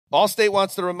Allstate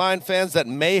wants to remind fans that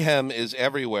mayhem is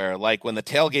everywhere, like when the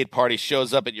tailgate party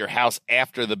shows up at your house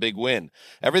after the big win.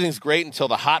 Everything's great until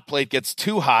the hot plate gets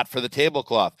too hot for the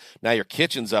tablecloth. Now your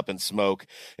kitchen's up in smoke.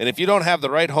 And if you don't have the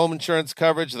right home insurance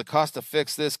coverage, the cost to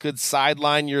fix this could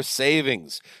sideline your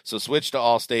savings. So switch to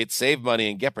Allstate, save money,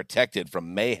 and get protected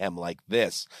from mayhem like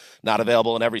this. Not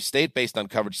available in every state based on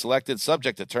coverage selected,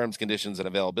 subject to terms, conditions, and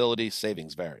availability.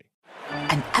 Savings vary.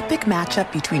 An epic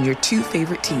matchup between your two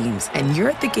favorite teams, and you're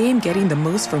at the game getting the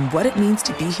most from what it means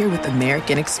to be here with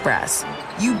American Express.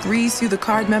 You breeze through the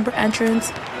card member entrance,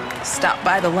 stop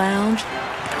by the lounge.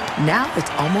 Now it's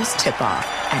almost tip-off,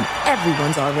 and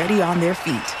everyone's already on their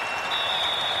feet.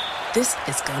 This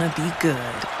is gonna be good.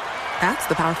 That's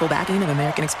the powerful backing of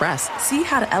American Express. See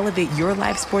how to elevate your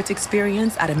live sports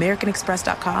experience at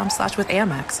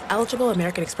americanexpress.com/withAmex. Eligible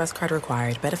American Express card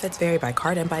required. Benefits vary by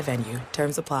card and by venue.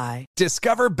 Terms apply.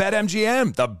 Discover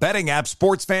BetMGM, the betting app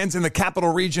sports fans in the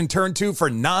capital region turn to for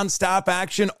nonstop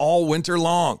action all winter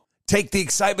long. Take the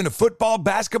excitement of football,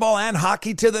 basketball, and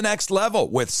hockey to the next level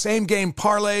with same-game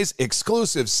parlays,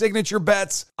 exclusive signature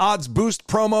bets, odds boost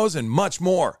promos, and much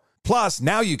more. Plus,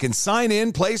 now you can sign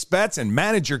in, place bets, and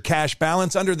manage your cash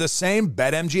balance under the same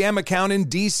BetMGM account in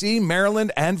D.C.,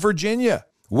 Maryland, and Virginia.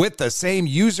 With the same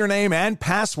username and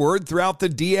password throughout the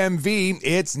DMV,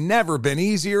 it's never been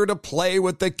easier to play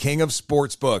with the king of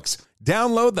sportsbooks.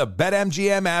 Download the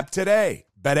BetMGM app today.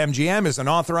 BetMGM is an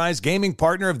authorized gaming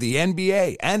partner of the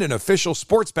NBA and an official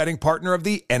sports betting partner of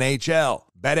the NHL.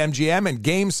 BetMGM and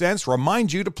GameSense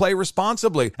remind you to play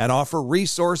responsibly and offer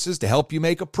resources to help you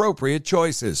make appropriate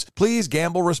choices. Please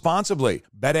gamble responsibly.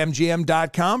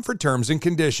 BetMGM.com for terms and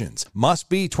conditions. Must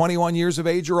be 21 years of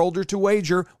age or older to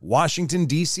wager. Washington,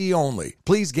 D.C. only.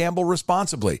 Please gamble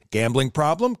responsibly. Gambling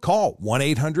problem? Call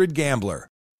 1-800-GAMBLER.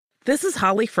 This is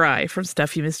Holly Fry from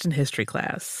Stuff You Missed in History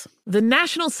class. The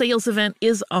national sales event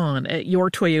is on at your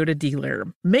Toyota dealer,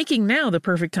 making now the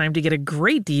perfect time to get a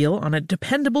great deal on a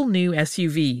dependable new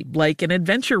SUV, like an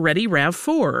adventure-ready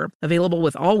RAV4. Available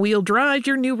with all-wheel drive,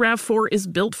 your new RAV4 is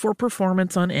built for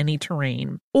performance on any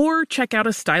terrain. Or check out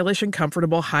a stylish and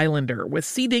comfortable Highlander with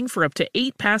seating for up to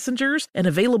 8 passengers and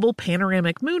available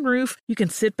panoramic moonroof. You can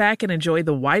sit back and enjoy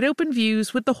the wide-open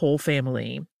views with the whole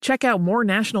family. Check out more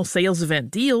national sales event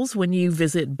deals when you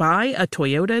visit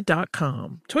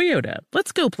buyatoyota.com. Toyota,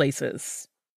 let's go places.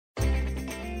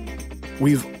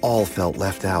 We've all felt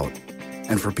left out.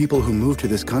 And for people who move to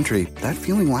this country, that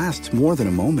feeling lasts more than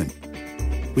a moment.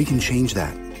 We can change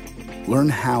that. Learn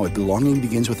how at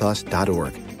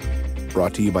belongingbeginswithus.org.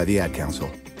 Brought to you by the Ad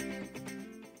Council.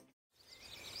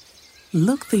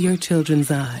 Look through your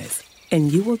children's eyes,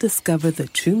 and you will discover the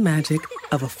true magic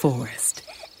of a forest.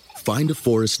 Find a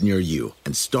forest near you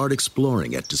and start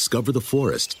exploring at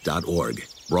discovertheforest.org.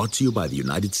 Brought to you by the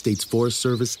United States Forest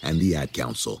Service and the Ad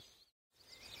Council.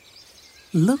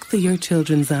 Look through your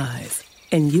children's eyes,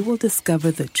 and you will discover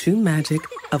the true magic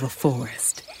of a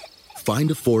forest.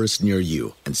 Find a forest near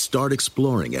you and start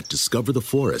exploring at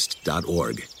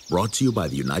discovertheforest.org. Brought to you by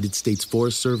the United States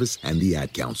Forest Service and the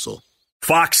Ad Council.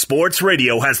 Fox Sports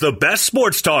Radio has the best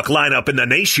sports talk lineup in the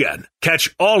nation.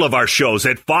 Catch all of our shows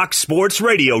at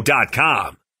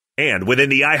foxsportsradio.com. And within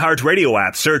the iHeartRadio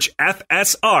app, search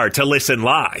FSR to listen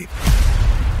live.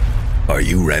 Are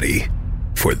you ready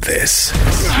for this?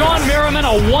 Sean Merriman,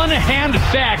 a one-hand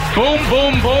back. Boom,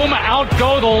 boom, boom. Out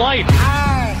go the lights.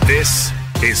 This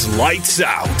is Lights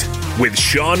Out with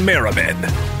Sean Merriman.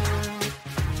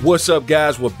 What's up,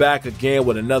 guys? We're back again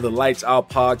with another Lights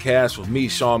Out podcast with me,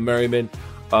 Sean Merriman.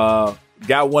 Got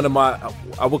one of my,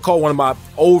 I would call one of my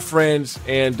old friends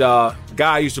and guy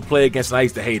I used to play against and I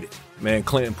used to hate it, man,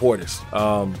 Clinton Portis.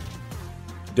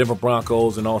 Denver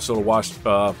Broncos and also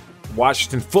the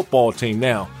Washington football team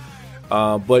now.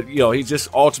 But, you know, he's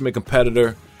just ultimate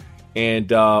competitor.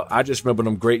 And I just remember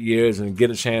them great years and get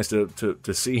a chance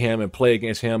to see him and play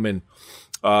against him, and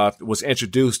was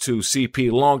introduced to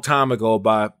CP a long time ago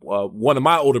by one of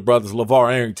my older brothers,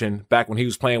 LeVar Arrington, back when he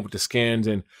was playing with the Skins.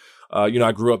 And, you know,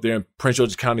 I grew up there in Prince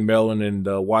George's County, Maryland, and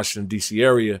Washington, D.C.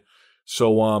 area.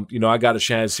 So, you know, I got a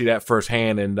chance to see that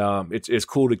firsthand. And it's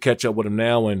cool to catch up with him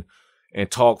now and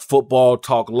talk football,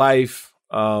 talk life,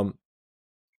 you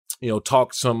know,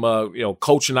 talk some, you know,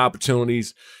 coaching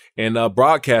opportunities and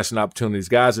broadcasting opportunities.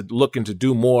 Guys are looking to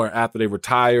do more after they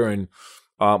retire. And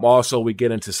also we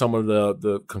get into some of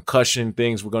the concussion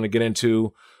things we're going to get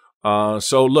into.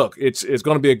 So look, it's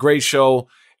going to be a great show.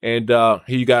 And here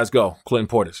you guys go. Clinton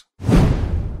Portis.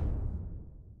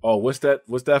 Oh, what's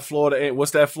that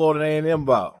Florida A&M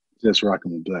about? Just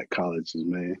rocking with black colleges,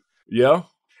 man. Yeah.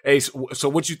 Hey, so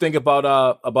what you think about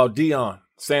Deion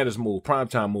Sanders' move,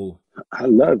 primetime move? I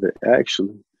love it,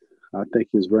 actually. I think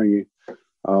it's bringing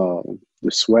the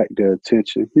SWAC the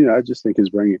attention. I just think it's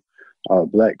bringing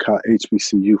black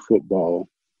HBCU football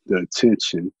the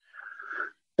attention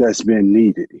that's been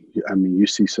needed. I mean, you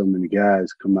see so many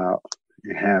guys come out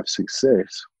and have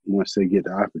success once they get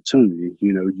the opportunity.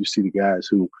 You see the guys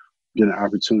who get an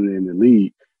opportunity in the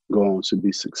league go on to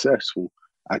be successful.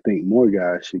 I think more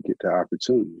guys should get the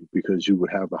opportunity because you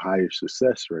would have a higher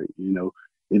success rate.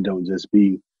 It don't just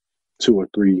be 2 or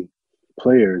 3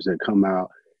 players that come out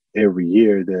every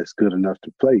year that's good enough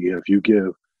to play. If you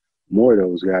give more of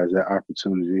those guys that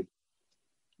opportunity,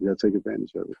 they'll take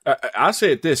advantage of it. I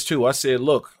said this too. I said,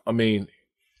 look, I mean,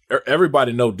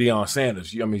 everybody know Deion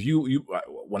Sanders. I mean, you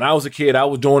when I was a kid, I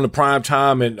was doing the prime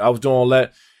time and I was doing all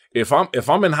that. If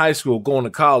I'm in high school going to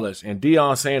college and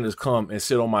Deion Sanders come and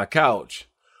sit on my couch,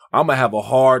 I'm gonna have a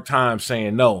hard time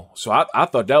saying no. So I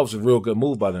thought that was a real good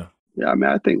move by them. Yeah, I mean,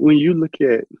 I think when you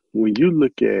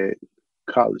look at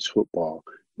college football,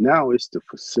 now it's the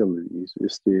facilities,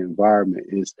 it's the environment,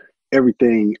 it's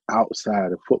everything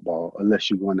outside of football. Unless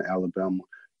you're going to Alabama,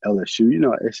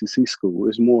 LSU, SEC school,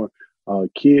 it's more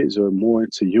kids are more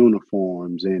into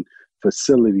uniforms and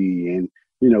facility and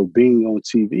being on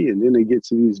TV, and then they get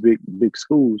to these big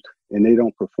schools and they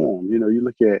don't perform. You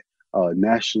look at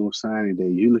National Signing Day,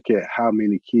 you look at how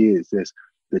many kids that's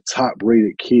the top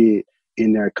rated kid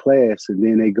in their class, and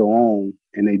then they go on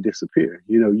and they disappear.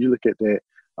 You look at that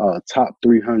top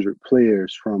 300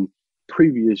 players from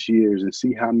previous years and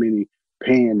see how many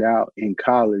panned out in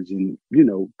college and,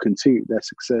 continue that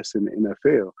success in the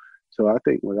NFL. So I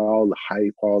think with all the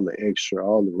hype, all the extra,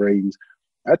 all the ratings,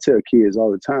 I tell kids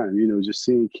all the time, just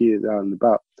seeing kids out and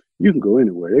about, you can go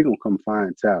anywhere. They're going to come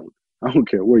find talent. I don't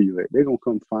care where you at. They're going to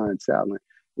come find talent.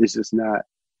 It's just not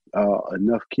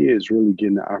enough kids really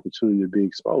getting the opportunity to be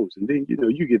exposed. And then,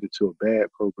 you get into a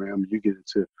bad program, you get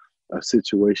into a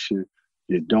situation,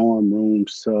 your dorm room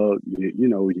suck,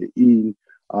 you're eating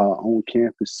on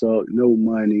campus suck, no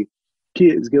money.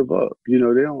 Kids give up. They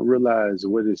don't realize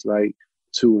what it's like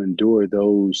to endure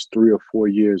those 3 or 4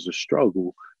 years of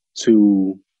struggle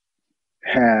to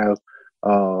have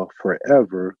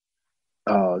forever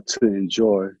to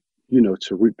enjoy,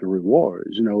 to reap the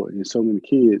rewards, and so many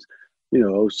kids,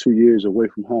 those 2 years away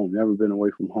from home, never been away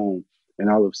from home, and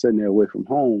all of a sudden they're away from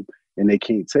home and they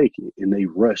can't take it and they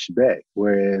rush back.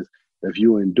 Whereas if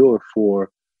you endure for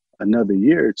another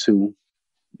year or two,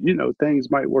 things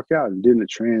might work out. And then the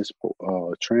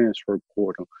transfer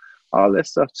portal, all that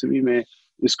stuff to me, man,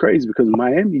 it's crazy because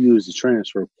Miami used the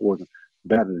transfer portal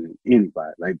better than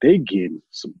anybody. Like they getting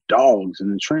some dogs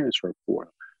in the transfer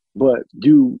portal. But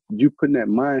you putting that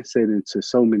mindset into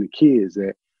so many kids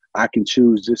that I can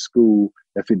choose this school.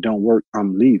 If it don't work,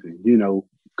 I'm leaving,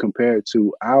 compared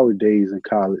to our days in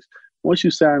college. Once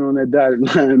you sign on that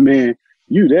dotted line, man,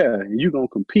 you there and you're going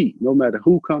to compete no matter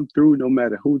who come through, no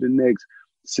matter who the next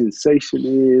sensation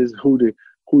is, who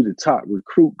the top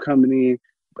recruit coming in.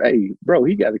 Hey, bro,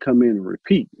 he got to come in and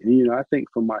repeat. And, I think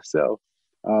for myself,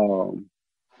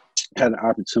 had an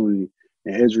opportunity,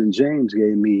 and Edgerrin James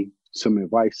gave me some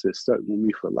advice that stuck with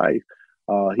me for life.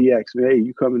 He asked me, hey,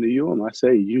 you coming to UM? I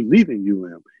say, you leaving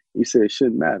UM? He said, it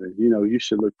shouldn't matter. You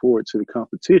should look forward to the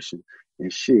competition.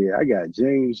 And shit, I got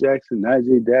James Jackson,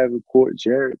 Najee Davenport,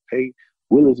 Jared Payne,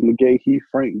 Willis McGahee,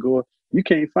 Frank Gore. You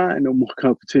can't find no more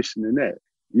competition than that.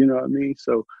 You know what I mean?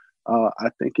 So I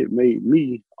think it made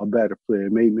me a better player.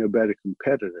 It made me a better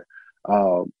competitor.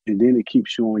 And then it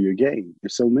keeps you on your game.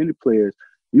 And so many players,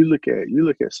 you look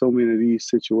at so many of these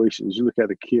situations. You look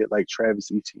at a kid like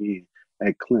Travis Etienne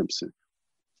at Clemson.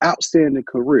 Outstanding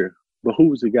career, but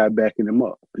who's the guy backing him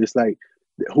up? It's like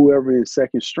whoever in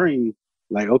second string,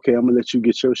 like, okay, I'm going to let you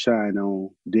get your shine on,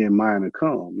 then mine will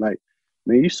come. Like,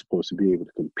 man, you're supposed to be able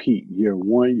to compete year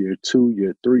 1, year 2,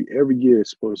 year 3. Every year is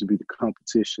supposed to be the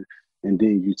competition, and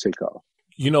then you take off.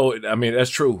 I mean, that's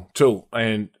true, too.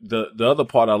 And the other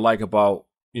part I like about,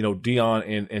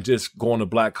 Deion and just going to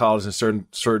black colleges and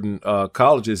certain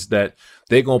colleges that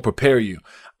they're going to prepare you.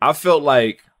 I felt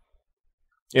like,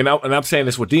 and I'm saying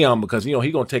this with Deion because, he going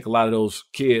to take a lot of those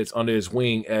kids under his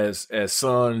wing as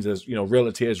sons, as,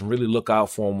 relatives, and really look out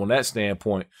for them on that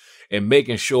standpoint and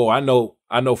making sure I know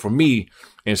for me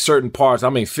in certain parts, I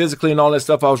mean, physically and all that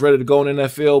stuff, I was ready to go in the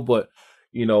NFL, but,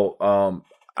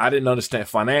 I didn't understand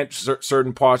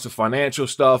certain parts of financial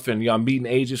stuff, and I'm meeting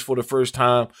agents for the first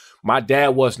time. My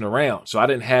dad wasn't around, so I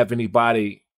didn't have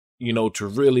anybody, to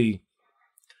really,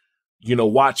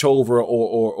 watch over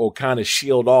or kind of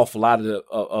shield off a lot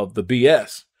of the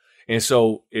BS. And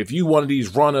so, if you one of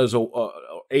these runners or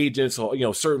agents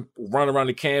or certain run around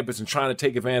the campus and trying to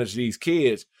take advantage of these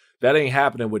kids, that ain't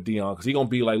happening with Deion because he's gonna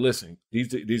be like, listen,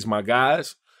 these are my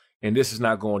guys. and this is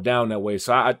not going down that way.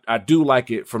 So I do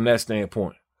like it from that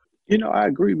standpoint. I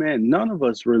agree, man. None of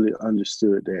us really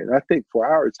understood that. I think for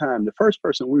our time, the first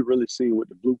person we really seen with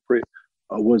the blueprint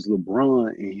was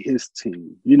LeBron and his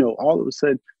team. All of a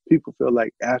sudden, people feel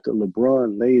like after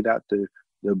LeBron laid out the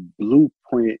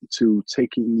blueprint to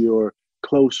taking your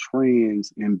close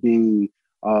friends and being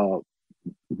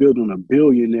building a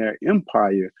billionaire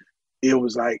empire, it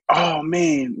was like, oh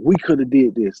man, we could have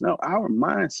did this. No, our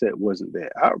mindset wasn't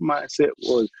that. Our mindset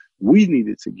was we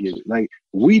needed to get it. Like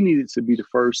we needed to be the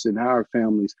first in our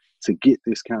families to get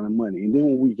this kind of money. And then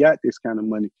when we got this kind of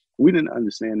money, we didn't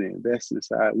understand the investing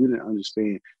side. We didn't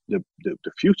understand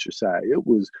the future side. It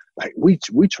was like we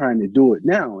trying to do it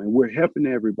now, and we're helping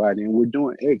everybody, and we're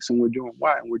doing X, and we're doing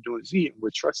Y, and we're doing Z, and we're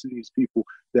trusting these people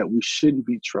that we shouldn't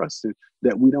be trusting,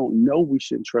 that we don't know we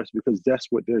shouldn't trust because that's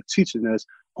what they're teaching us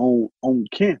on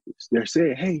campus. They're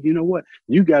saying, hey, you know what?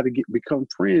 You got to become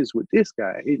friends with this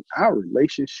guy. In our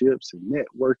relationships and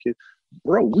networking,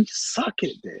 bro, we suck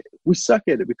at that. We suck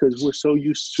at it because we're so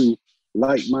used to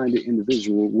like-minded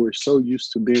individual. We're so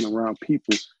used to being around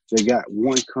people that got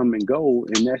one common goal,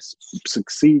 and that's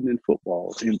succeeding in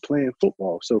football and playing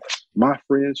football. So my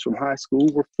friends from high school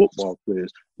were football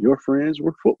players. Your friends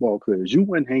were football players. You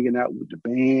weren't hanging out with the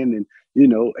band and,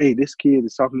 hey, this kid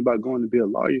is talking about going to be a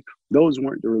lawyer. Those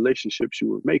weren't the relationships you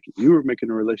were making. You were making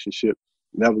a relationship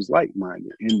that was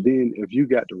like-minded. And then if you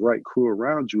got the right crew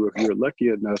around you, if you're lucky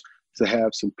enough to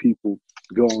have some people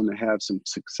go on to have some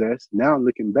success, now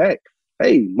looking back,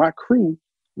 hey, my crew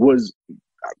was,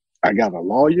 I got a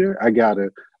lawyer, I got a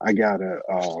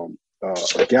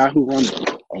guy who runs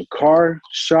a car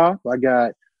shop, I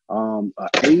got an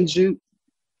agent.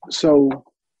 So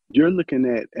you're looking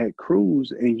at crews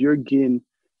and you're getting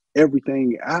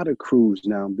everything out of crews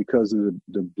now because of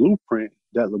the blueprint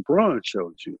that LeBron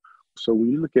showed you. So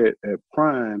when you look at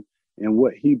Prime and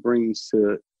what he brings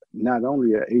to not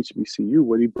only at HBCU,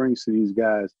 what he brings to these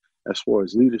guys as far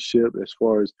as leadership, as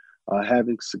far as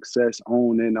having success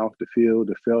on and off the field,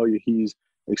 the failure he's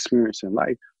experienced in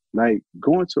life, like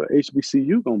going to a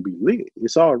HBCU gonna be lit.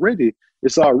 It's already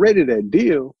that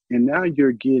deal, and now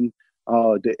you're getting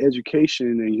the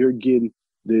education and you're getting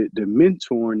the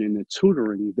mentoring and the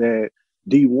tutoring that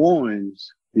D1s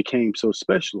became so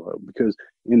special of, because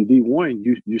in D1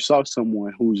 you saw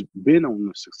someone who's been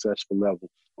on a successful level,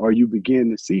 or you begin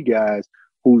to see guys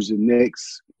who's the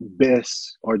next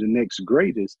best or the next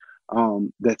greatest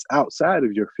that's outside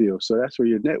of your field. So that's where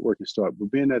your networking starts. But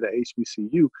being at a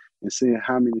HBCU and seeing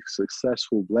how many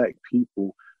successful Black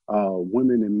people,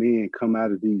 women and men come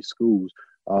out of these schools,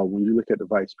 when you look at the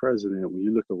vice president, when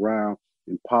you look around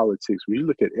in politics, when you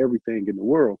look at everything in the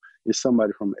world, it's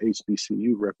somebody from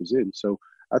HBCU representing. So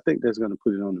I think that's going to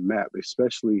put it on the map,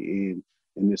 especially in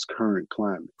this current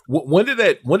climate. When did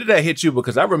that hit you?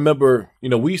 Because I remember,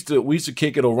 we used to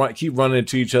kick it or keep running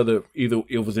into each other. Either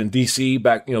it was in DC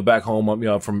back home.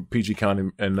 I'm from PG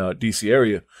County and DC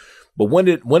area. But when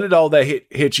did all that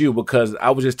hit you? Because I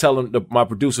was just telling my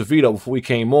producer Vito before we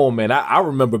came on, man. I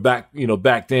remember back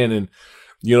then, and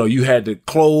you had the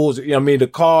clothes, the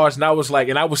cars, and I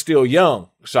was still young,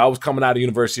 so I was coming out of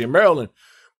University of Maryland.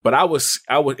 But I was,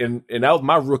 and that was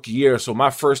my rookie year. So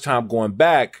my first time going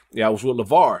back, I was with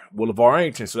LeVar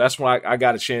Arrington. So that's when I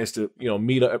got a chance to,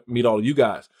 meet all of you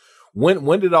guys.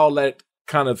 When did all that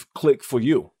kind of click for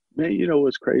you? Man,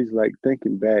 what's crazy? Like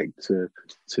thinking back to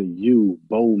you,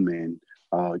 Bowman,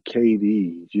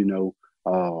 KD,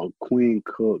 Quinn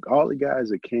Cook, all the guys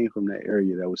that came from that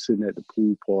area that was sitting at the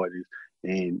pool parties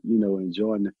and,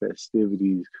 enjoying the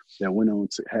festivities that went on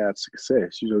to have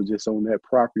success, just on that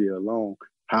property alone.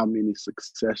 How many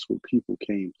successful people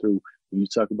came through when you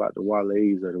talk about the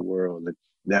Wale's of the world and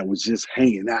that was just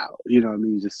hanging out,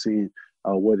 just seeing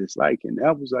what it's like. And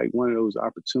that was like one of those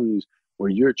opportunities where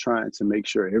you're trying to make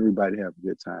sure everybody have a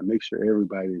good time, make sure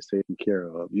everybody is taken care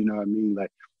of,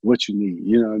 like what you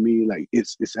need, like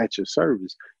it's at your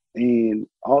service. And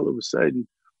all of a sudden,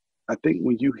 I think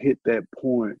when you hit that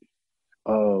point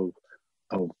of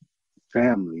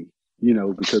family,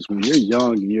 because when you're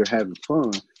young and you're having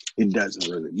fun, it doesn't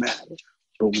really matter.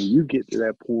 But when you get to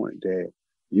that point that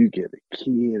you get a kid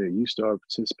and you start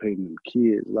participating in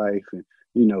kids' life and,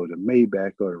 the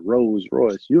Maybach or the Rolls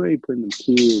Royce, you ain't putting them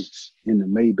kids in the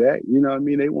Maybach.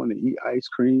 They want to eat ice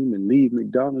cream and leave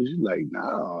McDonald's. You're like,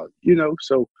 nah,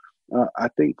 So I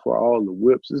think for all the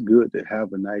whips, it's good to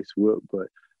have a nice whip, but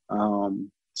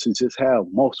to just have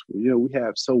multiple, we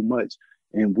have so much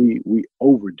and we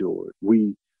overdo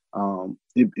it.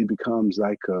 It becomes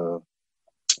like a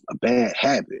bad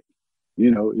habit.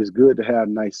 It's good to have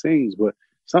nice things, but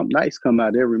something nice come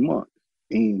out every month.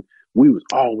 And we was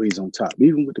always on top,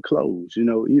 even with the clothes,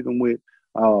 even with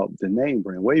the name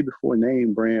brand. Way before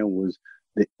name brand was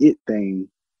the it thing,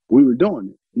 we were doing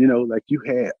it. Like you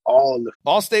had all the...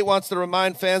 Allstate wants to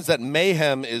remind fans that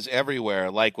mayhem is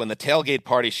everywhere, like when the tailgate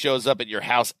party shows up at your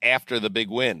house after the big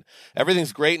win.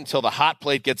 Everything's great until the hot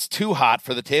plate gets too hot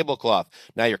for the tablecloth.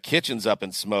 Now your kitchen's up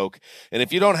in smoke. And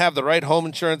if you don't have the right home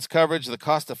insurance coverage, the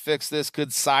cost to fix this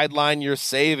could sideline your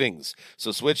savings.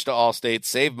 So switch to Allstate,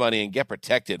 save money, and get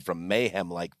protected from mayhem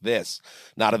like this.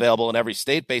 Not available in every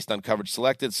state based on coverage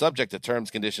selected, subject to terms,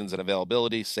 conditions, and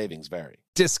availability. Savings vary.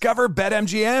 Discover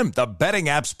BetMGM, the betting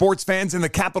app sports fans in the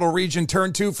capital region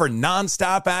turn to for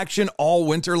nonstop action all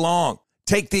winter long.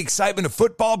 Take the excitement of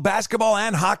football, basketball,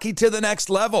 and hockey to the next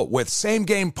level with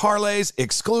same-game parlays,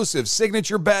 exclusive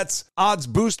signature bets, odds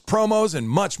boost promos, and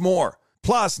much more.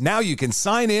 Plus, now you can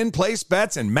sign in, place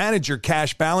bets, and manage your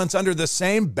cash balance under the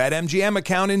same BetMGM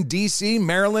account in D.C.,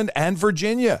 Maryland, and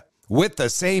Virginia. With the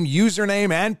same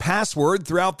username and password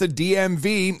throughout the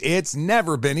DMV, it's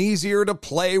never been easier to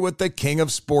play with the king of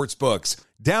sportsbooks.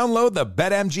 Download the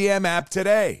BetMGM app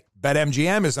today.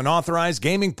 BetMGM is an authorized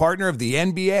gaming partner of the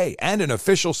NBA and an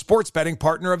official sports betting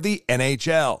partner of the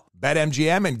NHL.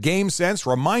 BetMGM and GameSense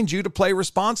remind you to play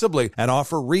responsibly and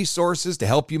offer resources to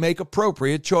help you make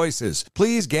appropriate choices.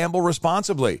 Please gamble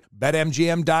responsibly.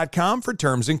 BetMGM.com for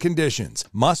terms and conditions.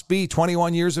 Must be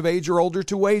 21 years of age or older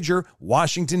to wager.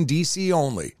 Washington, D.C.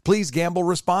 only. Please gamble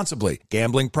responsibly.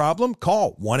 Gambling problem?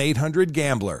 Call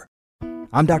 1-800-GAMBLER.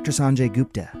 I'm Dr. Sanjay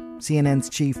Gupta, CNN's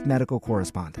chief medical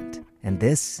correspondent, and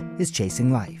this is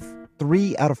Chasing Life.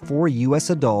 3 out of 4 U.S.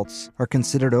 adults are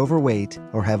considered overweight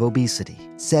or have obesity.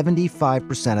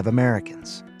 75% of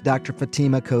Americans. Dr.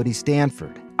 Fatima Cody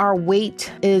Stanford. Our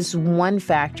weight is one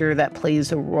factor that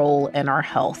plays a role in our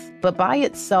health, but by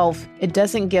itself, it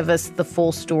doesn't give us the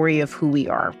full story of who we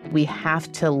are. We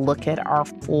have to look at our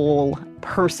full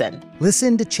person.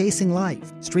 Listen to Chasing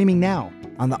Life, streaming now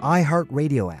on the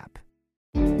iHeartRadio app.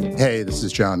 Hey, this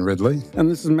is John Ridley.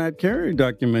 And this is Matt Carey,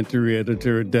 documentary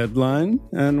editor at Deadline.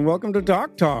 And welcome to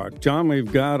Doc Talk. John,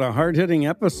 we've got a hard-hitting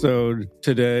episode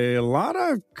today. A lot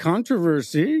of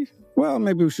controversy. Well,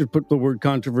 maybe we should put the word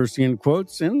controversy in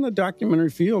quotes in the documentary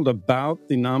field about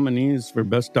the nominees for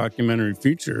Best Documentary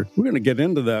Feature. We're going to get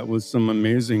into that with some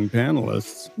amazing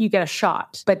panelists. You get a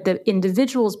shot, but the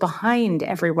individuals behind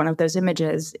every one of those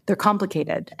images, they're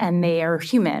complicated and they are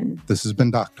human. This has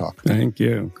been Doc Talk. Thank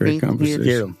you. Great conversation.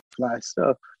 Thank you. Fly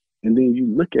stuff. And then you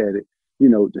look at it,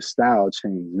 the style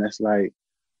change. And that's like,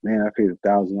 man, I paid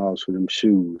 $1,000 for them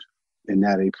shoes and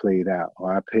now they played out.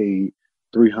 Or I paid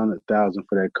 $300,000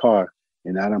 for that car,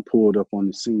 and I done pulled up on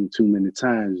the scene too many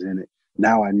times in it.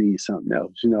 Now I need something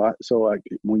else,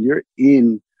 when you're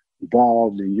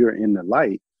involved and you're in the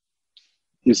light,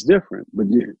 it's different. But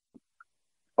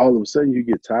all of a sudden, you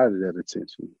get tired of that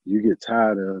attention. You get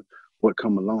tired of what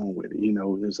come along with it.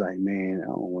 It's like, man, I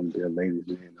don't want to be a ladies'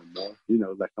 man no more.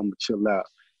 Like I'm gonna chill out,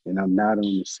 and I'm not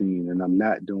on the scene, and I'm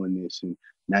not doing this. And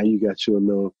now you got your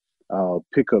little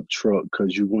pickup truck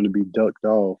because you want to be ducked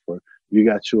off, or you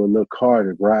got your little car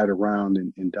to ride around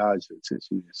and dodge the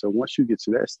attention. So once you get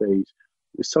to that stage,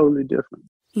 it's totally different.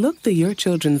 Look through your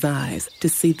children's eyes to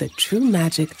see the true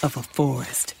magic of a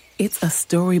forest. It's a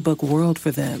storybook world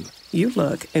for them. You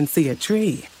look and see a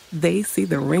tree. They see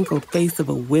the wrinkled face of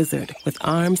a wizard with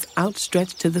arms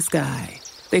outstretched to the sky.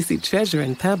 They see treasure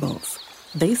in pebbles.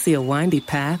 They see a windy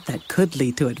path that could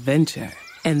lead to adventure.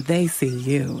 And they see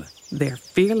you, their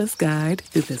fearless guide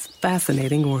through this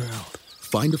fascinating world.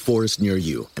 Find a forest near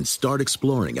you and start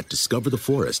exploring at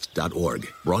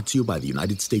discovertheforest.org. Brought to you by the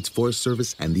United States Forest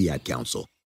Service and the Ad Council.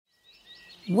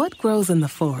 What grows in the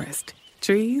forest?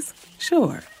 Trees?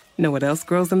 Sure. Know what else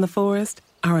grows in the forest?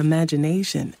 Our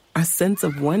imagination, our sense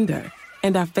of wonder,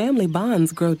 and our family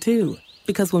bonds grow too.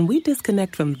 Because when we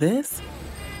disconnect from this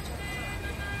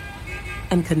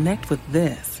and connect with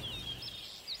this,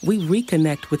 we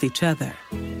reconnect with each other.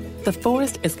 The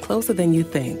forest is closer than you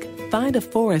think. Find a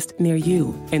forest near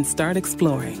you and start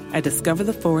exploring at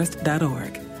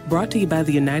discovertheforest.org. Brought to you by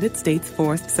the United States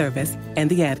Forest Service and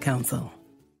the Ad Council.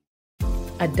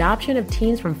 Adoption of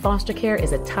teens from foster care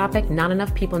is a topic not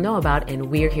enough people know about, and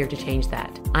we're here to change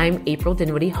that. I'm April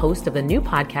Dinwiddie, host of the new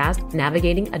podcast,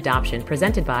 Navigating Adoption,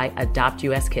 presented by Adopt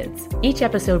US Kids. Each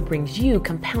episode brings you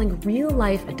compelling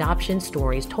real-life adoption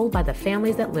stories told by the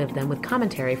families that live them with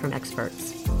commentary from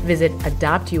experts. Visit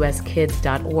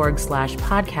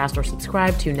adoptuskids.org/podcast or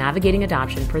subscribe to Navigating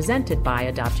Adoption, presented by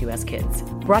Adopt US Kids.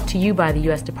 Brought to you by the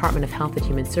U.S. Department of Health and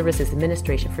Human Services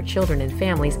Administration for Children and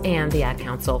Families and the Ad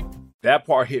Council. That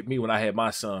part hit me when I had my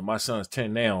son. My son's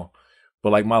 10 now. But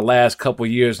like my last couple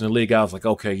of years in the league, I was like,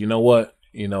 okay, you know what?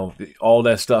 All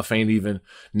that stuff ain't even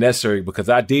necessary because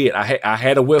I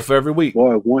had a whiff every week.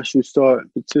 Boy, once you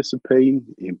start participating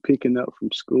and picking up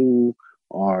from school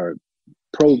or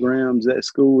programs at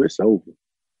school, it's over.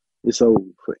 It's over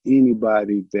for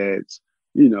anybody that's,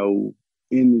 when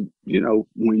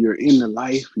you're in the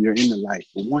life, you're in the life.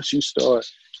 But once you start,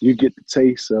 you get the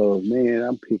taste of, man,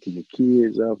 I'm picking the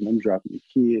kids up and I'm dropping the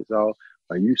kids off.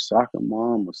 Are you soccer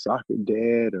mom or soccer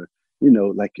dad or,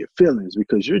 like your feelings,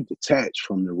 because you're detached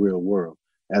from the real world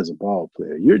as a ball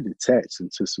player. You're detached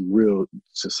into something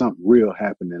real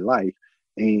happening in life.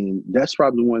 And that's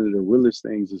probably one of the realest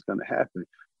things that's going to happen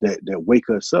that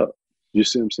wake us up. You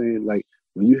see what I'm saying? Like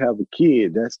when you have a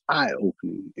kid, that's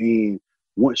eye-opening. And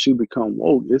once you become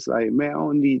woke, it's like, man, I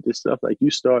don't need this stuff. Like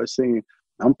you start saying,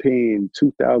 I'm paying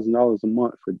 $2,000 a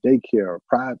month for daycare or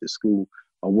private school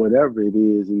or whatever it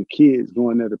is, and the kids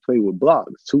going there to play with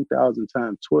blocks. 2,000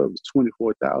 times 12 is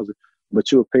 24,000,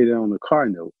 but you'll pay that on the car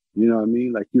note. You know what I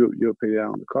mean? Like you'll pay that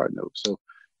on the car note. So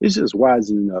it's just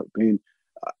wisening up, and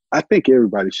I think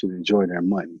everybody should enjoy their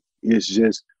money. It's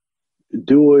just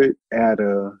do it at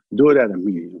a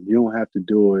medium. You don't have to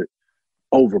do it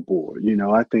overboard.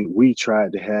 I think we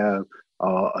tried to have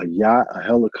a yacht, a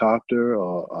helicopter,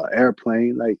 or an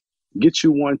airplane. Like, get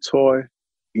you one toy,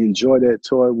 enjoy that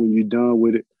toy. When you're done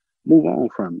with it, move on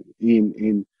from it,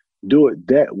 and do it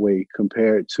that way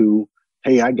compared to,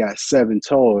 hey, I got 7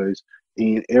 toys,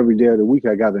 and every day of the week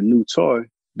I got a new toy,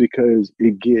 because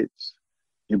it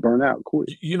burn out quick.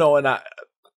 And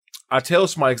I tell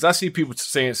somebody, because I see people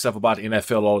saying stuff about the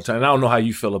NFL all the time, and I don't know how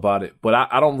you feel about it, but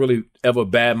I don't really ever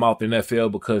badmouth the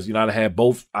NFL because, I had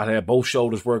both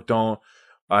shoulders worked on.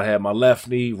 I had my left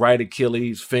knee, right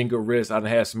Achilles, finger, wrist. I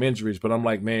had some injuries, but I'm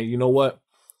like, man, you know what?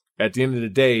 At the end of the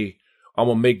day, I'm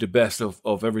going to make the best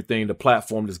of everything the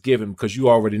platform is given, because you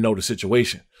already know the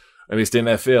situation. I mean, it's the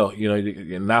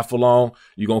NFL, not for long.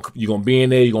 You're going to be in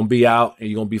there, you're going to be out, and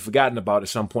you're going to be forgotten about at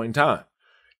some point in time.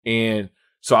 And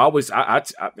so I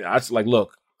like,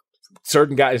 look,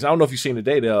 certain guys, I don't know if you've seen the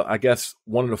data. I guess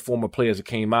one of the former players that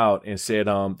came out and said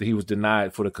that he was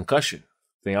denied for the concussion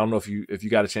thing. I don't know if you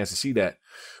got a chance to see that,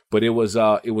 but it was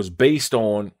based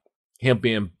on him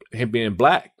being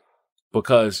black,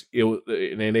 because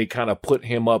and they kind of put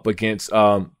him up against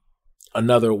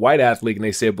another white athlete, and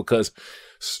they said because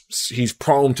he's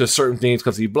prone to certain things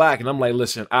because he's black. And I'm like,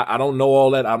 listen, I don't know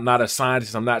all that. I'm not a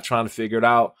scientist. I'm not trying to figure it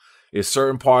out. It's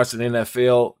certain parts of the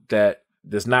NFL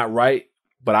that's not right,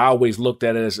 but I always looked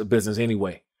at it as a business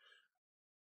anyway.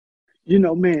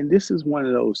 Man, this is one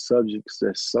of those subjects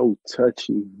that's so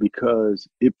touchy because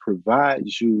it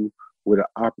provides you with an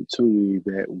opportunity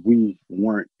that we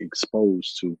weren't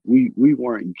exposed to. We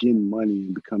weren't getting money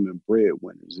and becoming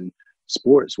breadwinners, and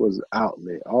sports was an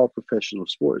outlet. All professional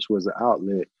sports was an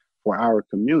outlet for our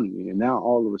community. And now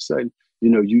all of a sudden,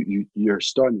 you're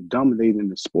starting to dominate in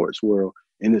the sports world.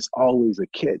 And it's always a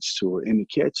catch to it. And the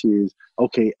catch is,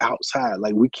 okay, outside,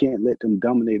 like we can't let them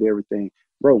dominate everything.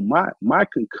 Bro, my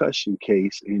concussion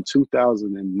case in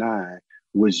 2009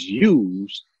 was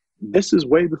used. This is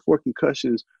way before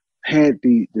concussions had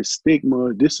the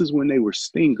stigma. This is when they were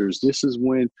stingers. This is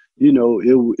when,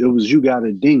 it was you got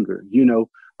a dinger,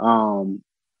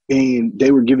 and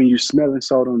they were giving you smelling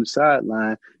salt on the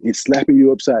sideline and slapping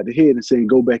you upside the head and saying,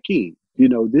 go back in.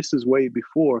 This is way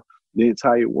before the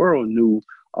entire world knew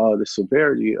the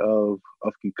severity of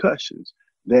concussions.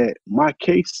 That my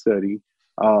case study,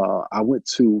 I went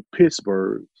to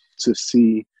Pittsburgh to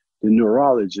see the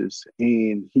neurologist,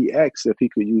 and he asked if he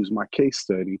could use my case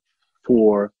study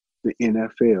for the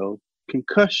NFL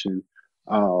concussion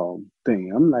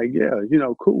thing. I'm like, yeah,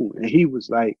 cool. And he was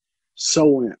like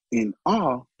so in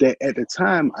awe that at the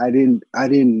time I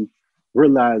didn't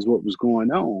realize what was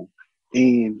going on.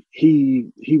 And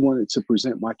he wanted to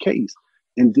present my case.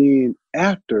 And then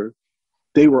after,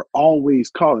 they were always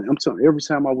calling. I'm telling you, every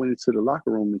time I went into the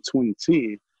locker room in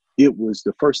 2010, it was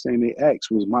the first thing they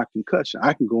asked was my concussion.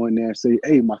 I can go in there and say,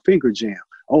 hey, my finger jammed.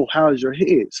 Oh, how's your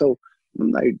head? So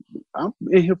I'm like, I'm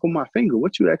in here for my finger.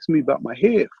 What you asking me about my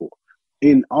head for?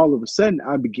 And all of a sudden,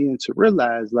 I began to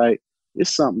realize, like,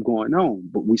 it's something going on,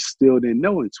 but we still didn't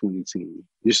know in 2010.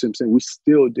 You see what I'm saying? We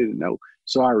still didn't know.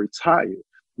 So I retired.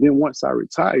 Then once I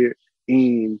retired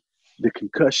and the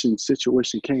concussion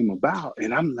situation came about,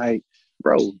 and I'm like,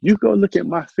 bro, you go look at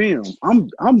my film. I'm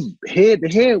head to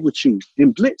head with you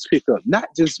in blitz pickup, not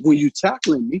just when you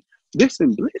tackling me. This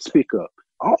in blitz pickup.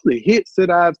 All the hits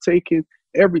that I've taken,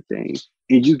 everything,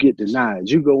 and you get denied.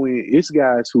 You go in. It's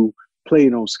guys who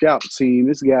played on scout team.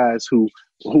 It's guys who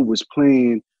was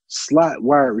playing slot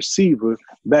wide receiver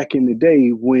back in the day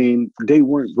when they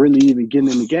weren't really even getting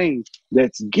in the game.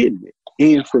 That's getting it.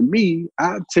 And for me,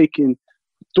 I've taken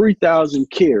 3,000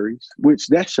 carries, which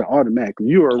that's your automatic.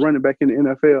 You are a running back in the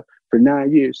NFL for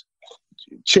 9 years.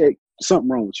 Check, something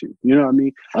wrong with you. You know what I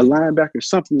mean? A linebacker,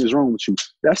 something is wrong with you.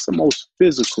 That's the most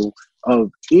physical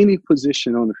of any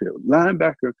position on the field.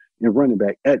 Linebacker and running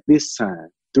back at this time,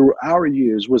 through our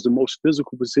years, was the most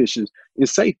physical positions in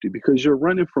safety because you're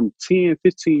running from 10,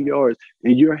 15 yards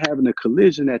and you're having a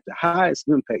collision at the highest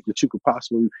impact that you could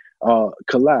possibly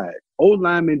collide.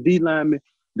 O-linemen, D-linemen,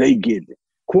 they get it.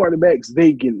 Quarterbacks,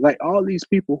 they get it. Like all these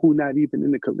people who not even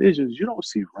in the collisions, you don't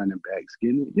see running backs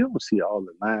getting it. You don't see all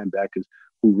the linebackers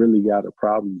who really got a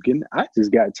problem getting it. I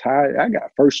just got tired. I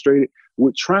got frustrated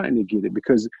with trying to get it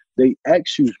because they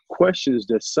ask you questions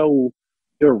that's so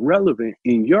irrelevant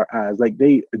in your eyes. Like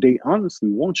they honestly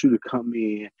want you to come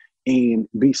in and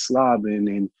be slobbing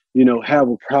and, you know, have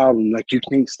a problem. Like you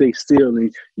can't stay still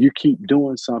and you keep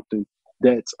doing something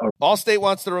that's Allstate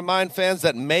wants to remind fans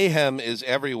that mayhem is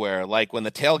everywhere, like when the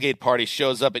tailgate party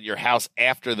shows up at your house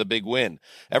after the big win.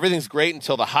 Everything's great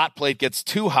until the hot plate gets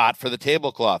too hot for the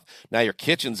tablecloth. Now your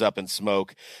kitchen's up in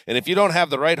smoke. And if you don't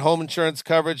have the right home insurance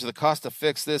coverage, the cost to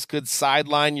fix this could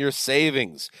sideline your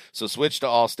savings. So switch to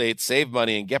Allstate, save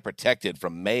money, and get protected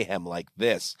from mayhem like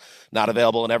this. Not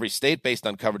available in every state based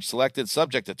on coverage selected,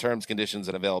 subject to terms, conditions,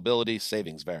 and availability.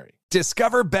 Savings vary.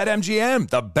 Discover BetMGM,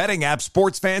 the betting app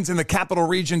sports fans in the capital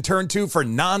region turn to for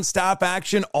nonstop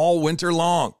action all winter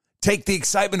long. Take the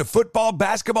excitement of football,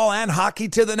 basketball, and hockey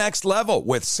to the next level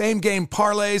with same-game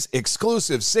parlays,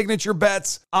 exclusive signature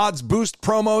bets, odds boost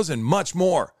promos, and much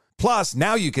more. Plus,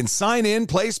 now you can sign in,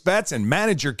 place bets, and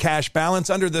manage your cash balance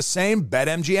under the same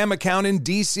BetMGM account in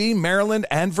D.C., Maryland,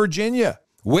 and Virginia.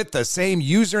 With the same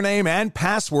username and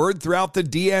password throughout the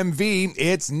DMV,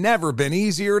 it's never been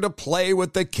easier to play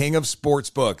with the king of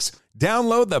sportsbooks.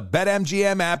 Download the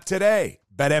BetMGM app today.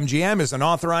 BetMGM is an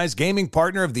authorized gaming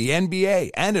partner of the NBA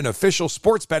and an official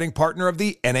sports betting partner of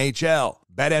the NHL.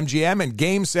 BetMGM and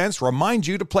GameSense remind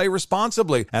you to play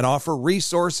responsibly and offer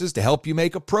resources to help you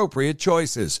make appropriate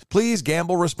choices. Please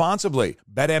gamble responsibly.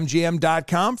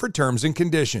 BetMGM.com for terms and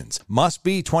conditions. Must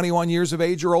be 21 years of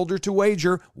age or older to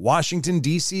wager. Washington,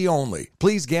 D.C. only.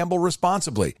 Please gamble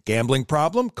responsibly. Gambling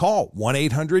problem? Call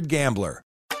 1-800-GAMBLER.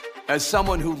 As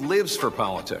someone who lives for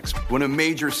politics, when a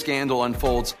major scandal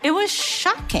unfolds, it was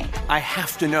shocking. I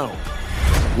have to know,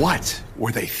 what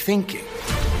were they thinking?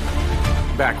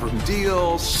 Backroom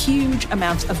deals, huge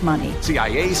amounts of money,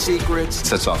 CIA secrets,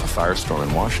 sets off a firestorm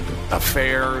in Washington,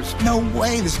 affairs. No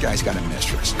way this guy's got a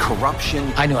mistress.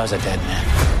 Corruption. I knew I was a dead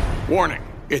man. Warning,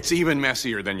 it's even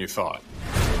messier than you thought.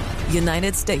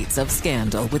 United States of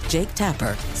Scandal with Jake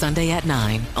Tapper, Sunday at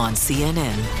 9 on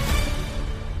CNN.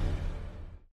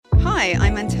 Hi,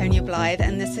 I'm Antonia Blythe,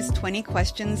 and this is 20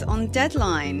 Questions on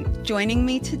Deadline. Joining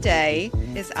me today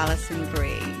is Alison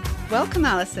Brie. Welcome,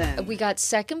 Alison. We got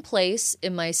second place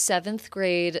in my 7th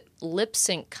grade lip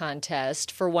sync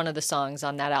contest for one of the songs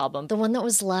on that album. The one that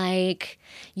was like,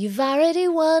 "You've already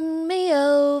won me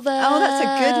over." Oh, that's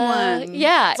a good one.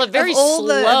 Yeah. It's very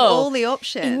slow. Of all the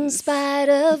options. In spite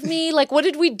of me. Like, what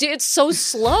did we do? It's so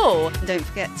slow. Don't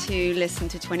forget to listen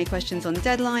to 20 Questions on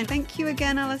Deadline. Thank you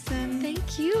again, Alison.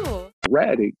 Thank you.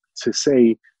 Erratic to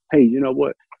say, hey, you know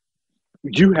what?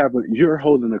 You're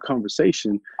holding a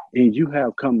conversation and you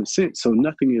have common sense, so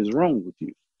nothing is wrong with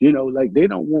you. You know, like they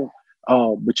don't want,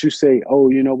 but you say, oh,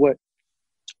 you know what?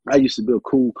 I used to be a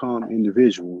cool, calm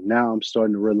individual. Now I'm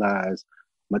starting to realize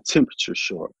my temperature's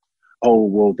short. Oh,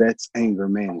 well, that's anger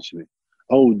management.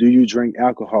 Oh, do you drink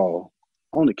alcohol?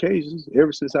 On occasions,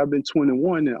 ever since I've been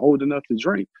 21 and old enough to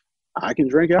drink, I can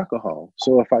drink alcohol.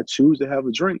 So if I choose to have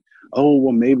a drink, oh,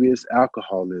 well, maybe it's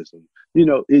alcoholism. You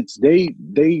know, it's they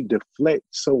deflect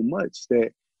so much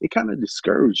that it kind of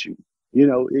discourages you. You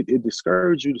know, it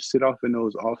discourages you to sit off in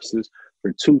those offices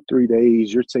for 2-3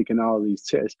 days. You're taking all these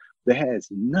tests that has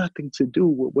nothing to do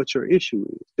with what your issue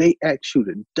is. They ask you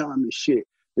the dumbest shit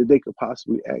that they could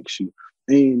possibly ask you.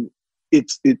 And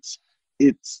it's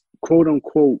quote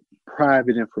unquote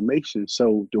private information.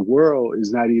 So the world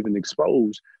is not even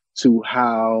exposed to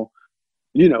how,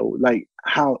 you know, like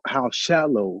how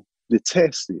shallow the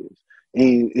test is.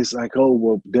 And it's like, oh,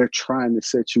 well, they're trying to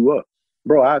set you up.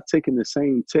 Bro, I've taken the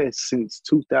same test since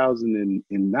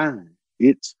 2009.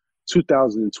 It's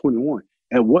 2021.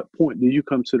 At what point do you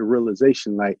come to the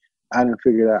realization, like, I done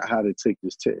figured out how to take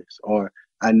this test, or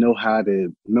I know how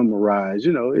to memorize?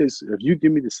 You know, if you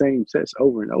give me the same test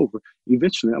over and over,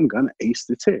 eventually I'm going to ace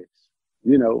the test,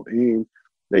 you know, and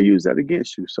they use that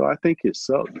against you. So I think it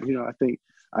sucks. You know, I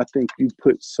think you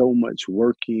put so much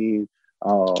work in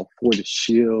for the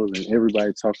shield, and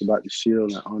everybody talks about the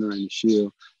shield and honoring the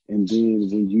shield. And then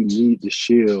when you need the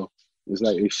shield, It's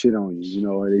like they shit on you,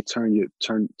 or they turn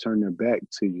their back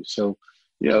to you. So,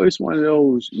 it's one of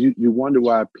those, you wonder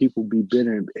why people be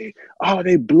bitter and,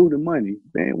 they blew the money.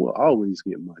 Man, we'll always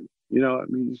get money. You know what I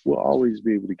mean? We'll always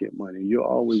be able to get money. You'll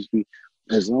always be,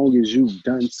 as long as you've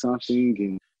done something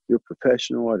and you're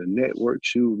professional or the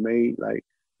networks you've made, like,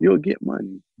 you'll get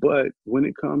money. But when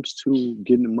it comes to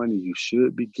getting the money you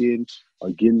should be getting,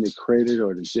 or getting the credit,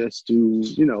 or to just do,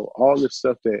 all the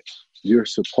stuff that you're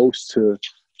supposed to,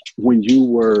 when you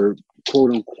were,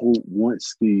 quote unquote,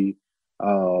 once the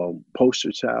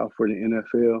poster child for the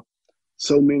NFL,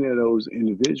 so many of those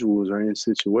individuals are in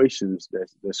situations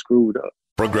that's screwed up.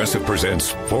 Progressive presents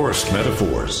Forced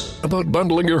Metaphors about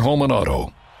bundling your home and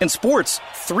auto. In sports,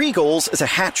 3 goals is a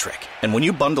hat trick. And when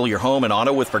you bundle your home and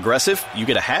auto with Progressive, you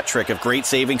get a hat trick of great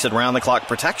savings and round-the-clock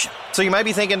protection. So you might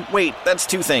be thinking, wait, that's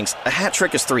 2 things. A hat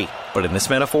trick is 3. But in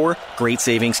this metaphor, great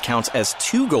savings counts as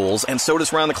 2 goals, and so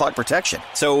does round-the-clock protection.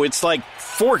 So it's like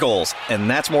 4 goals, and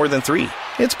that's more than 3.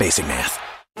 It's basic math.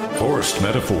 Forced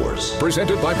Metaphors,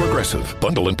 presented by Progressive.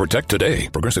 Bundle and protect today.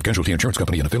 Progressive Casualty Insurance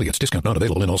Company and affiliates. Discount not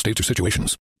available in all states or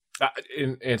situations.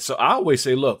 And so I always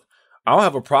say, look, I don't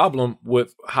have a problem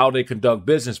with how they conduct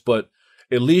business, but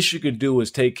at least you can do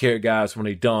is take care of guys when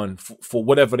they're done for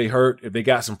whatever they hurt. If they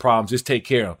got some problems, just take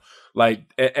care of them.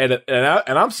 Like, and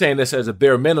I'm saying this as a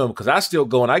bare minimum because I still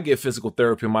go and I get physical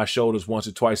therapy in my shoulders once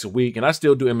or twice a week, and I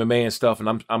still do MMA and stuff,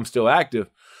 and I'm still active.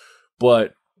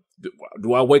 But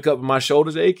do I wake up with my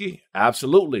shoulders achy?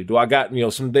 Absolutely. Do I got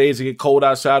some days it get cold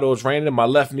outside or it's raining and my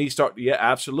left knee start? Yeah,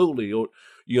 absolutely. Or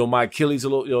my Achilles a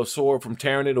little sore from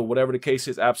tearing it or whatever the case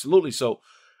is. Absolutely. So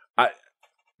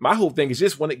my whole thing is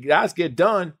just when the guys get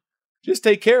done, just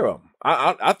take care of them.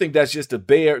 I think that's just the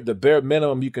bare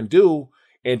minimum you can do,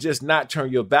 and just not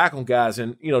turn your back on guys.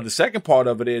 And, the second part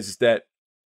of it is that,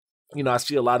 I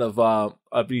see a lot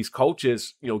of these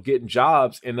coaches, getting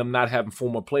jobs and them not having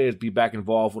former players be back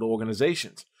involved with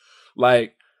organizations.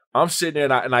 Like, I'm sitting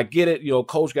there and I get it.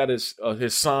 Coach got his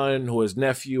son or his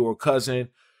nephew or cousin,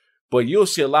 but you'll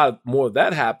see a lot more of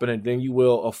that happening than you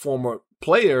will a former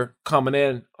player coming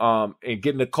in and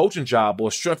getting a coaching job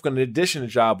or strength and addition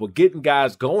job or getting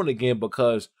guys going again.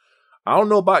 Because I don't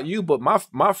know about you, but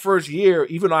my first year,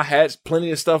 even though I had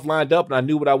plenty of stuff lined up and I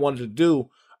knew what I wanted to do,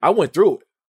 I went through it.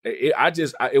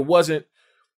 It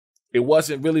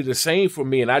wasn't really the same for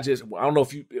me. And I don't know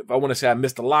if I want to say I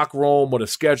missed the locker room or the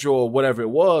schedule or whatever it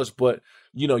was, but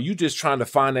you just trying to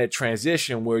find that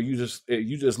transition where you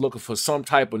just looking for some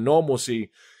type of normalcy.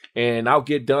 And I'll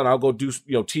get done. I'll go do,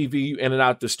 TV in and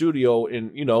out the studio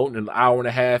in an hour and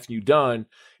a half and you done.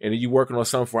 And then you working on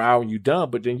something for an hour and you done.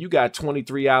 But then you got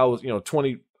 23 hours,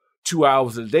 22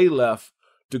 hours a day left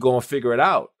to go and figure it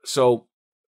out. So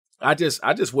I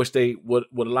just wish they would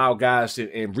allow guys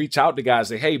to and reach out to guys,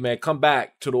 say, hey man, come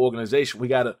back to the organization. We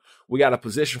got a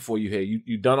position for you here.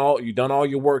 You done all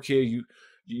your work here.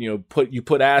 You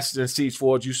put asses in seats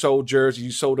for us. You sold jerseys.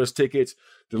 You sold us tickets.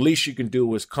 The least you can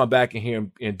do is come back in here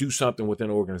and do something within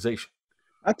the organization.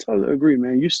 I totally agree,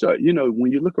 man. You start,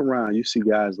 when you look around, you see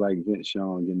guys like Vince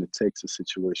Young in the Texas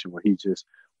situation where he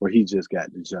just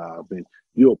got the job, and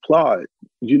you applaud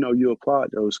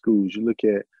those schools. You look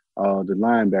at the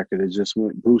linebacker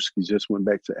that Brewski just went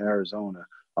back to Arizona.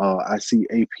 I see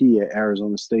AP at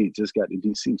Arizona State just got to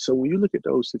DC. So when you look at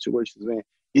those situations, man,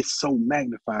 it's so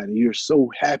magnified, and you're so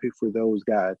happy for those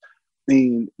guys.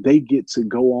 And they get to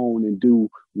go on and do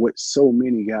what so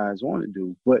many guys want to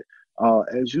do. But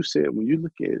as you said, when you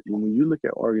look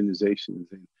at organizations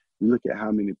and you look at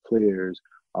how many players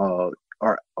are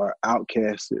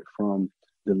outcasted from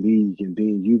the league, and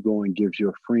then you go and give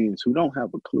your friends who don't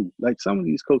have a clue. Like, some of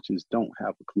these coaches don't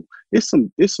have a clue. It's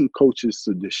some coaches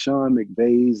to the Sean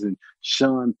McVays and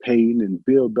Sean Payton and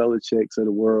Bill Belichick's of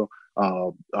the world,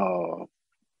 the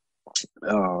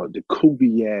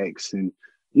Kubiaks, and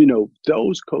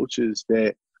those coaches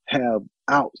that have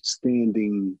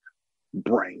outstanding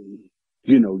brain.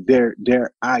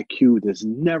 Their IQ that's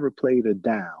never played a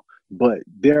down, but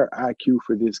their IQ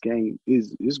for this game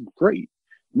is great.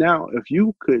 Now, if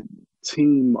you could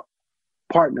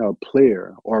partner a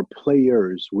player or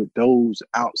players with those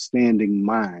outstanding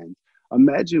minds,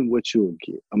 imagine what you'll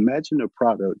get. Imagine the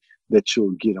product that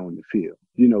you'll get on the field.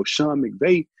 Sean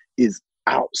McVay is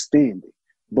outstanding,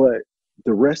 but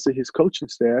the rest of his coaching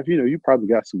staff, you probably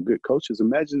got some good coaches.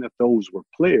 Imagine if those were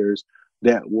players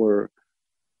that were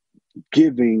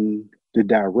giving the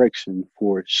direction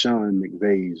for Sean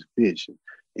McVay's vision.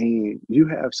 And you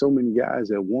have so many guys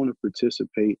that want to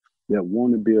participate, that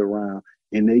want to be around,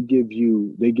 and they give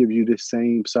you this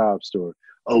same sob story.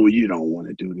 Oh, you don't want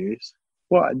to do this.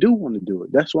 Well, I do want to do it.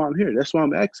 That's why I'm here. That's why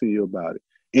I'm asking you about it.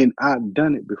 And I've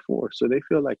done it before. So they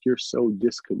feel like you're so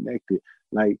disconnected.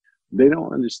 Like they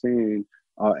don't understand,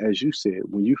 as you said,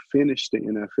 when you finished the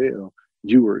NFL,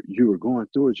 you were going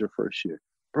through it your first year.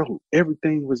 Bro,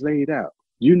 everything was laid out.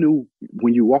 You knew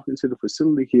when you walk into the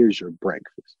facility, here's your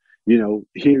breakfast.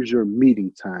 Here's your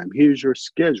meeting time. Here's your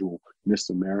schedule,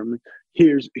 Mr. Merriman.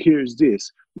 Here's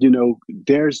this.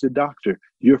 There's the doctor.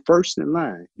 You're first in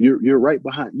line. You're right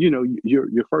behind.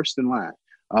 You're first in line.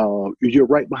 You're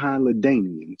right behind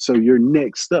LaDainian, so you're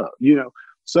next up.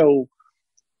 So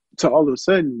to all of a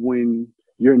sudden, when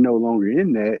you're no longer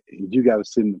in that, you got to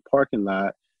sit in the parking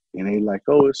lot, and they like,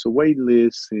 oh, it's a wait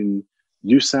list, and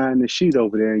you sign the sheet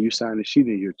over there, and you sign the sheet,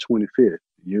 and you're 25th.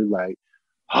 You're like,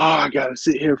 oh, I got to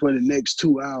sit here for the next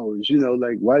 2 hours.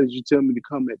 Like, why did you tell me to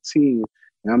come at 10,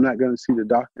 and I'm not going to see the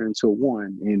doctor until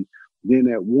 1? And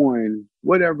then at 1,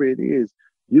 whatever it is,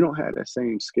 you don't have that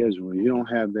same schedule. You don't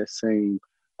have that same,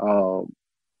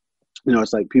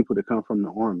 it's like people that come from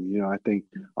the Army. I think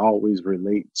I always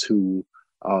relate to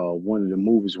one of the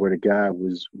movies where the guy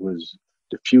was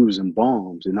diffusing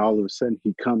bombs, and all of a sudden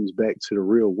he comes back to the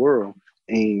real world,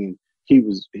 and he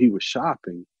was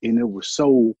shopping, and he was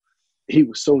so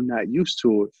not used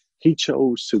to it. He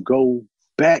chose to go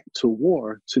back to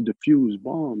war to defuse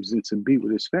bombs and to be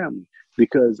with his family,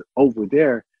 because over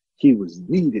there he was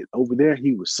needed. Over there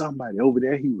he was somebody. Over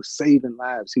there he was saving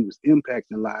lives. He was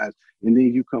impacting lives. And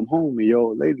then you come home and your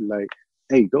old lady like,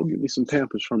 hey, go get me some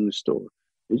Pampers from the store.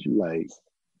 And you like,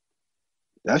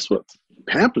 that's what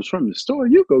Pampers from the store?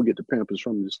 You go get the Pampers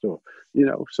from the store.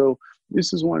 So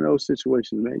this is one of those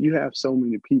situations, man. You have so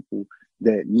many people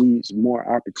that needs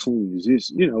more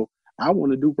opportunities. I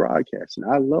want to do broadcasting.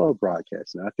 I love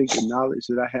broadcasting. I think the knowledge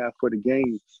that I have for the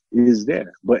game is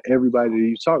there. But everybody that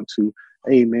you talk to,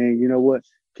 hey man, you know what?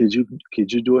 Could you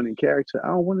do it in character? I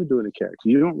don't want to do it in character.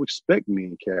 You don't respect me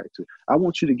in character. I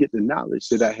want you to get the knowledge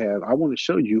that I have. I want to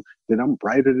show you that I'm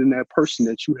brighter than that person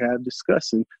that you have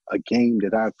discussing a game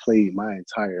that I've played my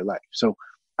entire life. So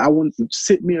I want to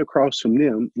sit me across from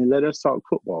them and let us talk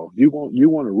football. You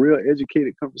want a real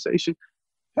educated conversation?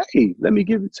 Hey, let me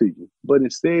give it to you. But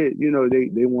instead,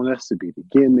 they want us to be the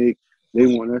gimmick. They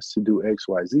want us to do X,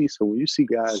 Y, Z. So when you see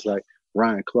guys like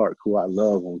Ryan Clark, who I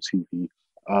love on TV,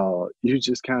 you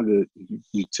just kind of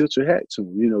you tilt your hat to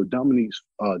him.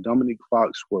 Dominique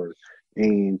Foxworth,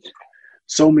 and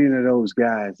so many of those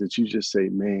guys that you just say,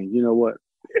 man, you know what?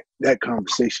 That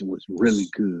conversation was really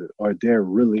good, or they're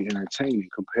really entertaining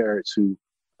compared to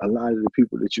a lot of the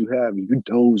people that you have, and you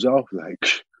doze off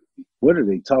like, what are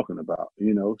they talking about?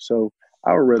 So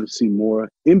I would rather see more.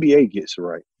 NBA gets it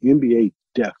right. NBA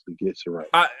definitely gets it right.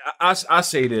 I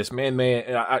say this, man.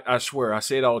 I swear, I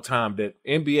say it all the time that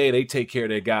NBA, they take care of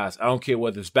their guys. I don't care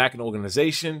whether it's back in the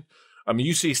organization. I mean,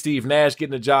 you see Steve Nash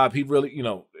getting a job. He really,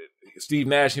 Steve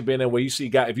Nash has been there where you see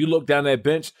guys. If you look down that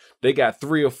bench, they got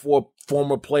 3 or 4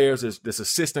 former players as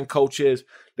assistant coaches.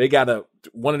 They got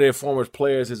one of their former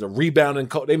players is a rebounding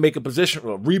coach. They make a position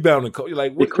a rebounding coach. You're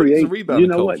like, what is a rebounding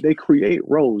coach? What? They create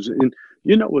roles. And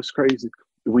you know what's crazy?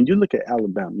 When you look at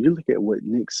Alabama, you look at what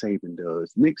Nick Saban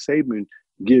does. Nick Saban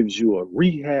gives you a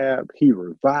rehab. He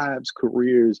revives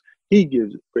careers.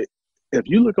 If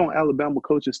you look on Alabama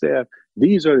coaching staff,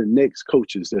 these are the next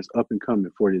coaches that's up and coming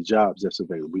for the jobs that's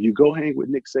available. You go hang with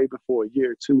Nick Saban for a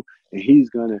year or two, and he's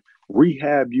going to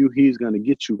rehab you. He's going to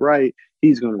get you right.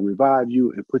 He's going to revive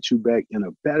you and put you back in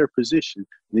a better position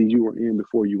than you were in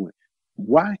before you went.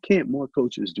 Why can't more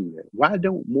coaches do that? Why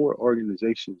don't more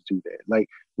organizations do that? Like,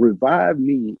 revive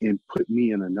me and put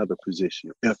me in another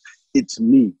position. If it's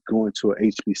me going to a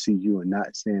HBCU and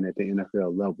not staying at the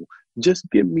NFL level, just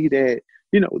give me that,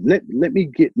 let me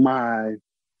get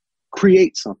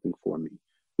create something for me.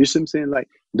 You see what I'm saying? Like,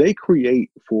 they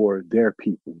create for their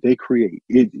people. They create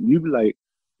it. You be like,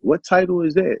 what title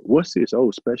is that? What's this? Oh,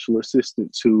 special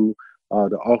assistant to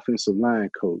the offensive line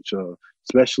coach,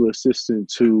 special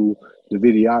assistant to the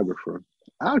videographer.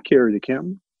 I'll carry the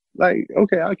camera. Like,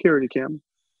 okay, I'll carry the camera.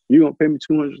 You're going to pay me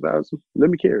 $200,000? Let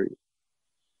me carry it.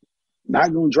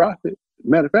 Not going to drop it.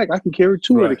 Matter of fact, I can carry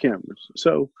 2 of the cameras.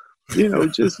 So,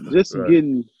 just right.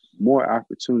 Getting more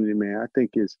opportunity, man, I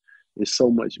think is so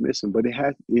much missing, but it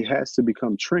has to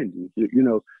become trendy.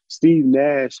 Steve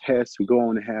Nash has to go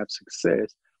on and have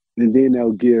success, and then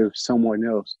they'll give someone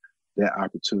else that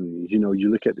opportunity.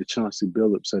 You look at the Chauncey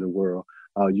Billups of the world.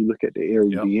 You look at the Eric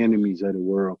Bieniemys of the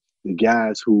world, the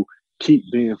guys who keep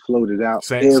being floated out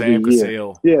every Sam year.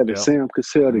 Cassell. Yeah, the Sam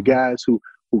Cassell, the guys who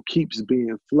keeps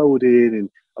being floated and,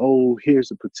 oh, here's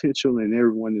the potential, and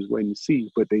everyone is waiting to see,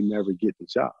 but they never get the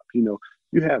job. You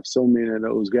have so many of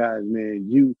those guys, man.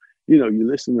 you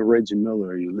listen to Reggie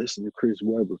Miller, you listen to Chris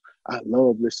Webber. I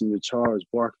love listening to Charles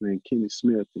Barkley and Kenny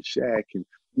Smith and Shaq, and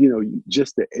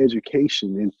just the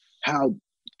education and how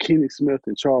Kenny Smith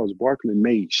and Charles Barkley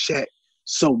made Shaq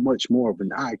so much more of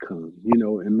an icon,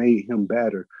 and made him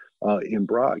better in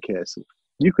broadcasting.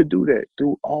 You could do that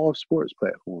through all sports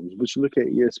platforms, but you look at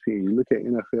ESPN, you look at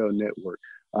NFL Network,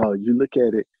 you look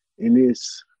at it, and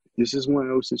it's just one of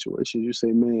those situations. You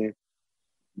say, man,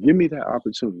 give me that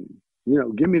opportunity.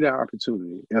 Give me that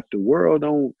opportunity. If the world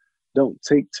don't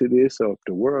take to this, or if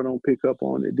the world don't pick up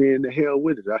on it, then the hell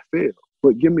with it. I failed.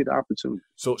 But give me the opportunity.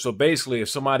 So basically, if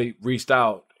somebody reached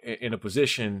out in a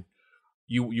position,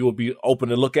 you will be open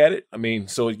to look at it.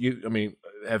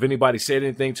 Have anybody said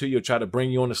anything to you or try to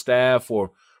bring you on the staff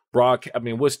or broadcast?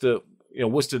 What's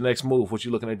the next move? What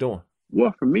you looking at doing?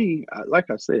 Well, for me, like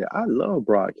I said, I love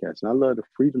broadcasting. I love the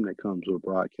freedom that comes with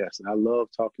broadcasting. I love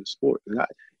talking sports.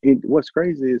 And what's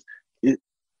crazy is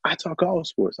I talk all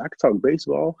sports. I can talk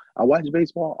baseball. I watch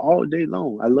baseball all day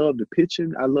long. I love the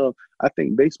pitching. I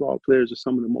think baseball players are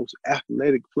some of the most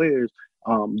athletic players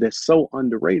that's so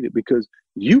underrated, because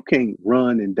you can't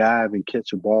run and dive and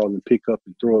catch a ball and pick up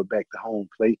and throw it back to home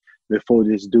plate before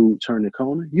this dude turn the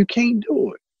corner. You can't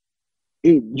do it.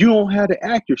 And you don't have the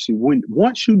accuracy.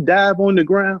 Once you dive on the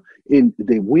ground and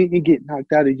the wind get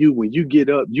knocked out of you, when you get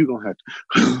up, you're going to have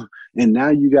to, and now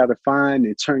you got to find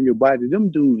and turn your body. Them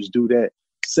dudes do that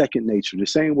second nature. The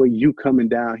same way you coming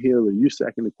downhill or you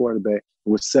second the quarterback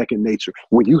with second nature.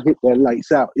 When you hit that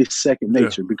lights out, it's second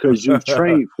nature because you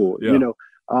trained for it,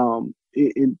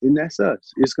 and that's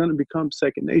us. It's going to become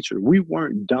second nature. We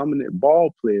weren't dominant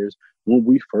ball players when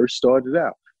we first started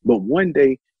out, but one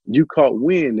day you caught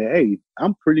wind that, hey,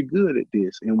 I'm pretty good at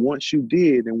this. And once you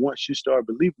did, and once you started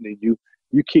believing in you,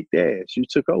 you kicked ass, you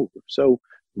took over. So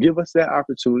give us that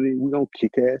opportunity. We're going to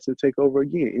kick ass and take over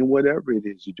again in whatever it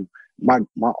is you do. My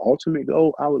ultimate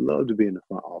goal, I would love to be in the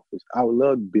front office. I would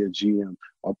love to be a GM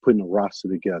or putting a roster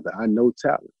together. I know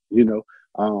talent,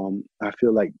 I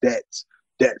feel like that's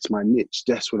my niche.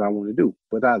 That's what I want to do.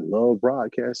 But I love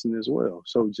broadcasting as well.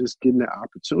 So just getting that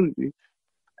opportunity,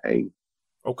 hey.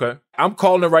 Okay. I'm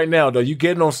calling it right now, though. You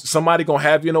getting on somebody going to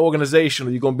have you in the organization,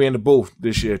 or you going to be in the booth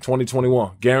this year,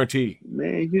 2021, guaranteed?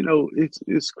 Man,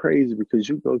 it's crazy because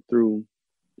you go through,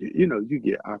 you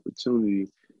get opportunity,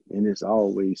 and it's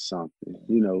always something.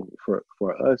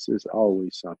 For us, it's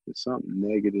always something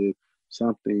negative,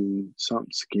 something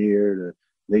scared, or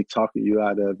they talking you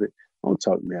out of it. Don't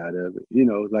talk me out of it.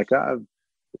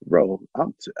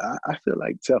 I feel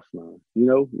like Teflon,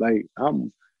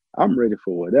 I'm ready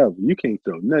for whatever. You can't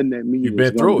throw nothing at me. You've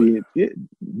been through it.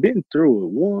 Been through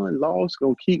it. Won, lost,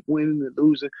 gonna keep winning and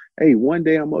losing. Hey, one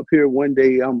day I'm up here, one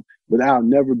day but I'll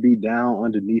never be down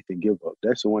underneath and give up.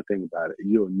 That's the one thing about it.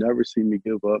 You'll never see me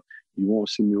give up. You won't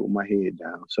see me with my head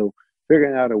down. So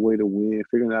figuring out a way to win,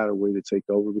 figuring out a way to take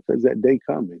over, because that day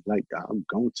coming, like I'm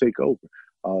gonna take over.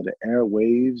 The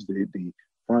airwaves, the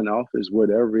front office,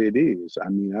 whatever it is.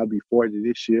 I'll be 40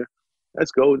 this year.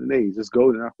 That's golden age. That's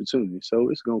golden opportunity. So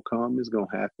it's going to come. It's going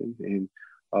to happen. And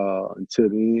until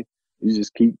then, you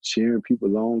just keep cheering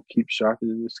people on, keep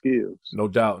sharpening the skills. No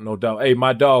doubt. No doubt. Hey,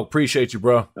 my dog, appreciate you,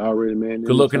 bro. Already, man.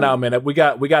 Good looking out, man. We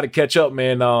got to catch up,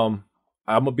 man. I'm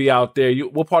going to be out there.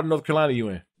 What part of North Carolina are you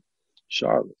in?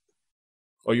 Charlotte.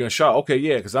 Oh, you're in Charlotte? Okay,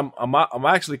 yeah, because I'm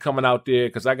actually coming out there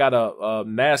because I got a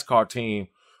NASCAR team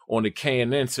on the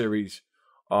K&N series.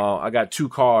 I got 2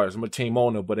 cars. I'm a team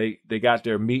owner, but they got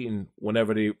their meeting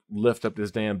whenever they lift up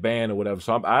this damn band or whatever.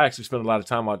 So I actually spend a lot of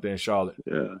time out there in Charlotte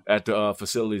at the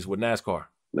facilities with NASCAR.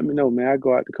 Let me know, man. I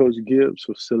go out to Coach Gibbs'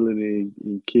 facility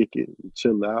and kick it and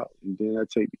chill out. And then I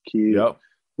take the kids,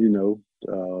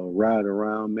 ride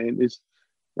around, man.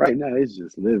 Right now, it's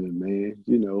just living, man.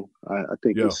 I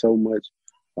think there's so much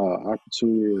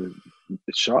opportunity.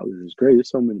 Charlotte is great. There's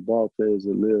so many ball players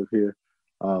that live here.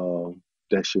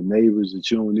 That's your neighbors that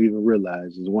you don't even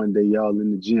realize. Is one day y'all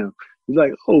in the gym. He's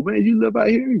like, oh, man, you live out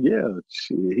here? Yeah.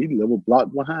 Shit, he live a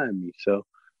block behind me. So,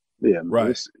 yeah, man, right.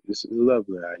 It's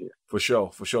lovely out here. For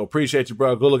sure. Appreciate you,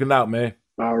 bro. Good looking out, man.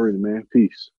 Already, man.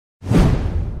 Peace.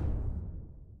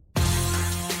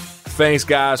 Thanks,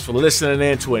 guys, for listening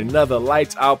in to another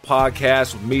Lights Out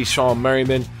podcast with me, Sean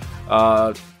Merriman.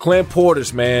 Clint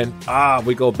Portis, man.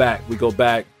 We go back.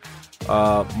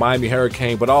 Miami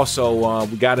Hurricane, but also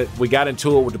we got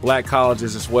into it with the black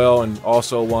colleges as well, and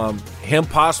also him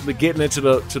possibly getting into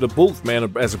the booth,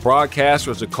 man, as a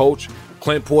broadcaster, as a coach.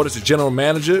 Clint Portis, the general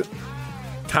manager,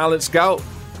 talent scout,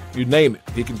 you name it,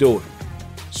 he can do it.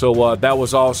 So that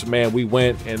was awesome, man. We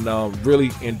went and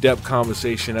really in-depth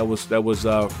conversation. That was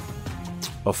a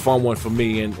fun one for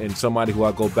me and somebody who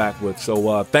I go back with.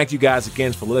 So thank you guys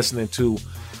again for listening to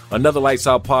another Lights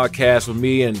Out podcast with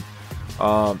me, and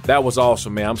that was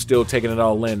awesome, man. I'm still taking it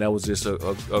all in. That was just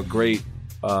a great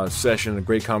session, a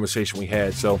great conversation we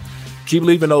had. So keep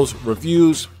leaving those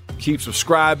reviews, keep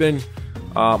subscribing.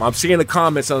 I'm seeing the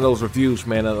comments on those reviews,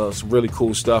 man. Some really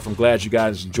cool stuff. I'm glad you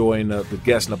guys enjoying the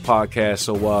guests in the podcast.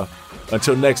 So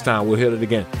until next time, we'll hit it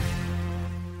again.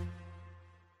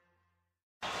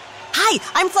 Hi,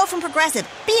 I'm Flo from Progressive.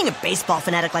 Being a baseball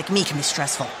fanatic like me can be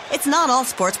stressful. It's not all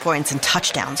sports points and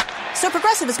touchdowns. So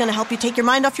Progressive is going to help you take your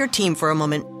mind off your team for a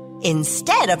moment.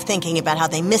 Instead of thinking about how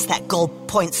they missed that goal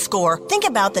point score, think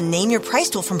about the Name Your Price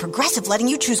tool from Progressive, letting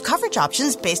you choose coverage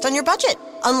options based on your budget,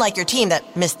 unlike your team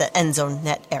that missed the end zone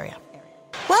net area.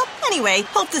 Well, anyway,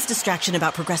 hope this distraction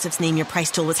about Progressive's Name Your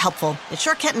Price tool was helpful. It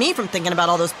sure kept me from thinking about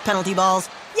all those penalty balls.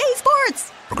 Yay,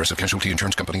 sports! Progressive Casualty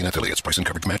Insurance Company and Affiliates. Price and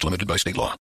coverage match limited by state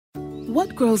law.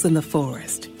 What grows in the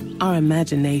forest? Our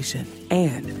imagination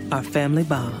and our family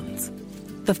bonds.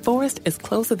 The forest is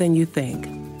closer than you think.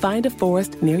 Find a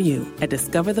forest near you at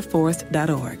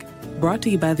discovertheforest.org. Brought to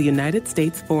you by the United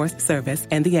States Forest Service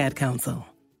and the Ad Council.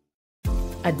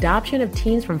 Adoption of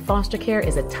teens from foster care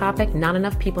is a topic not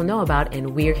enough people know about,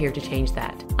 and we're here to change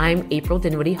that. I'm April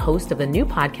Dinwiddie, host of the new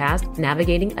podcast,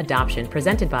 Navigating Adoption,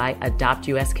 presented by Adopt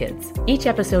US Kids. Each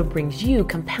episode brings you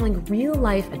compelling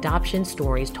real-life adoption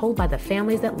stories told by the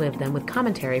families that live them with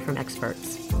commentary from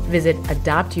experts. Visit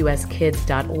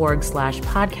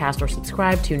adoptuskids.org/podcast or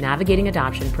subscribe to Navigating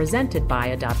Adoption, presented by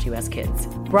Adopt US Kids.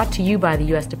 Brought to you by the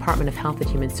U.S. Department of Health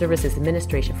and Human Services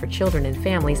Administration for Children and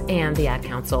Families and the Ad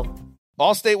Council.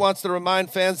 Allstate wants to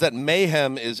remind fans that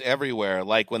mayhem is everywhere,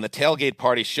 like when the tailgate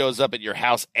party shows up at your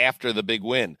house after the big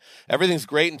win. Everything's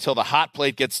great until the hot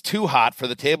plate gets too hot for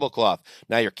the tablecloth.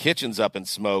 Now your kitchen's up in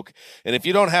smoke. And if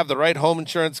you don't have the right home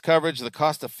insurance coverage, the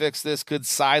cost to fix this could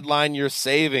sideline your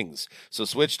savings. So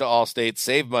switch to Allstate,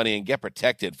 save money, and get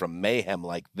protected from mayhem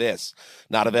like this.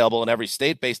 Not available in every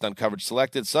state based on coverage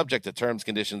selected, subject to terms,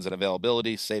 conditions, and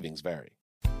availability. Savings vary.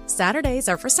 Saturdays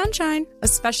are for sunshine,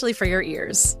 especially for your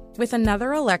ears. With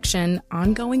another election,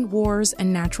 ongoing wars,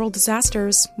 and natural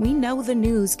disasters, we know the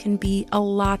news can be a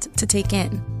lot to take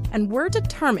in. And we're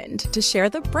determined to share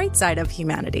the bright side of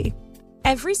humanity.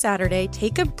 Every Saturday,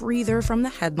 take a breather from the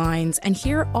headlines and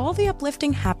hear all the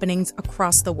uplifting happenings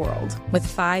across the world with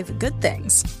 5 Good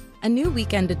Things, a new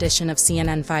weekend edition of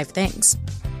CNN 5 Things.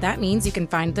 That means you can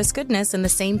find this goodness in the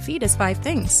same feed as 5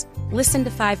 Things. Listen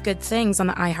to 5 Good Things on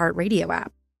the iHeartRadio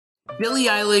app. Billie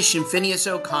Eilish and Phineas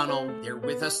O'Connell, they're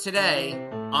with us today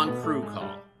on Crew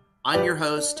Call. I'm your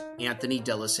host, Anthony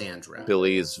D'Alessandro.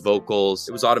 Billie's vocals,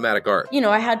 it was automatic art. You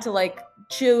know, I had to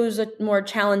choose a more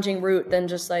challenging route than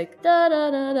just da da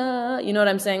da da. You know what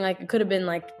I'm saying? It could have been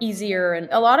easier. And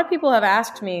a lot of people have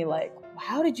asked me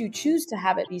how did you choose to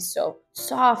have it be so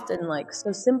soft and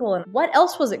so simple? And what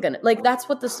else was it gonna that's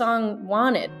what the song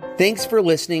wanted. Thanks for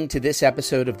listening to this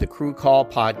episode of the Crew Call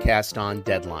podcast on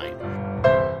Deadline.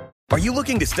 Are you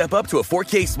looking to step up to a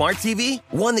 4K smart TV?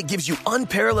 One that gives you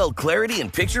unparalleled clarity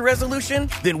and picture resolution?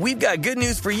 Then we've got good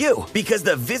news for you, because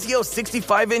the Vizio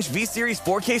 65-inch V-Series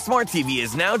 4K smart TV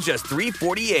is now just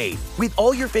 $348. With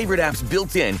all your favorite apps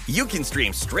built in, you can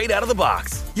stream straight out of the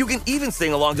box. You can even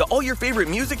sing along to all your favorite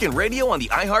music and radio on the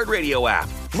iHeartRadio app.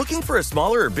 Looking for a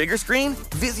smaller or bigger screen?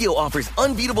 Vizio offers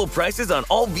unbeatable prices on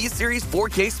all V-Series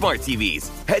 4K smart TVs.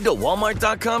 Head to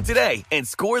Walmart.com today and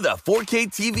score the 4K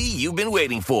TV you've been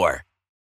waiting for.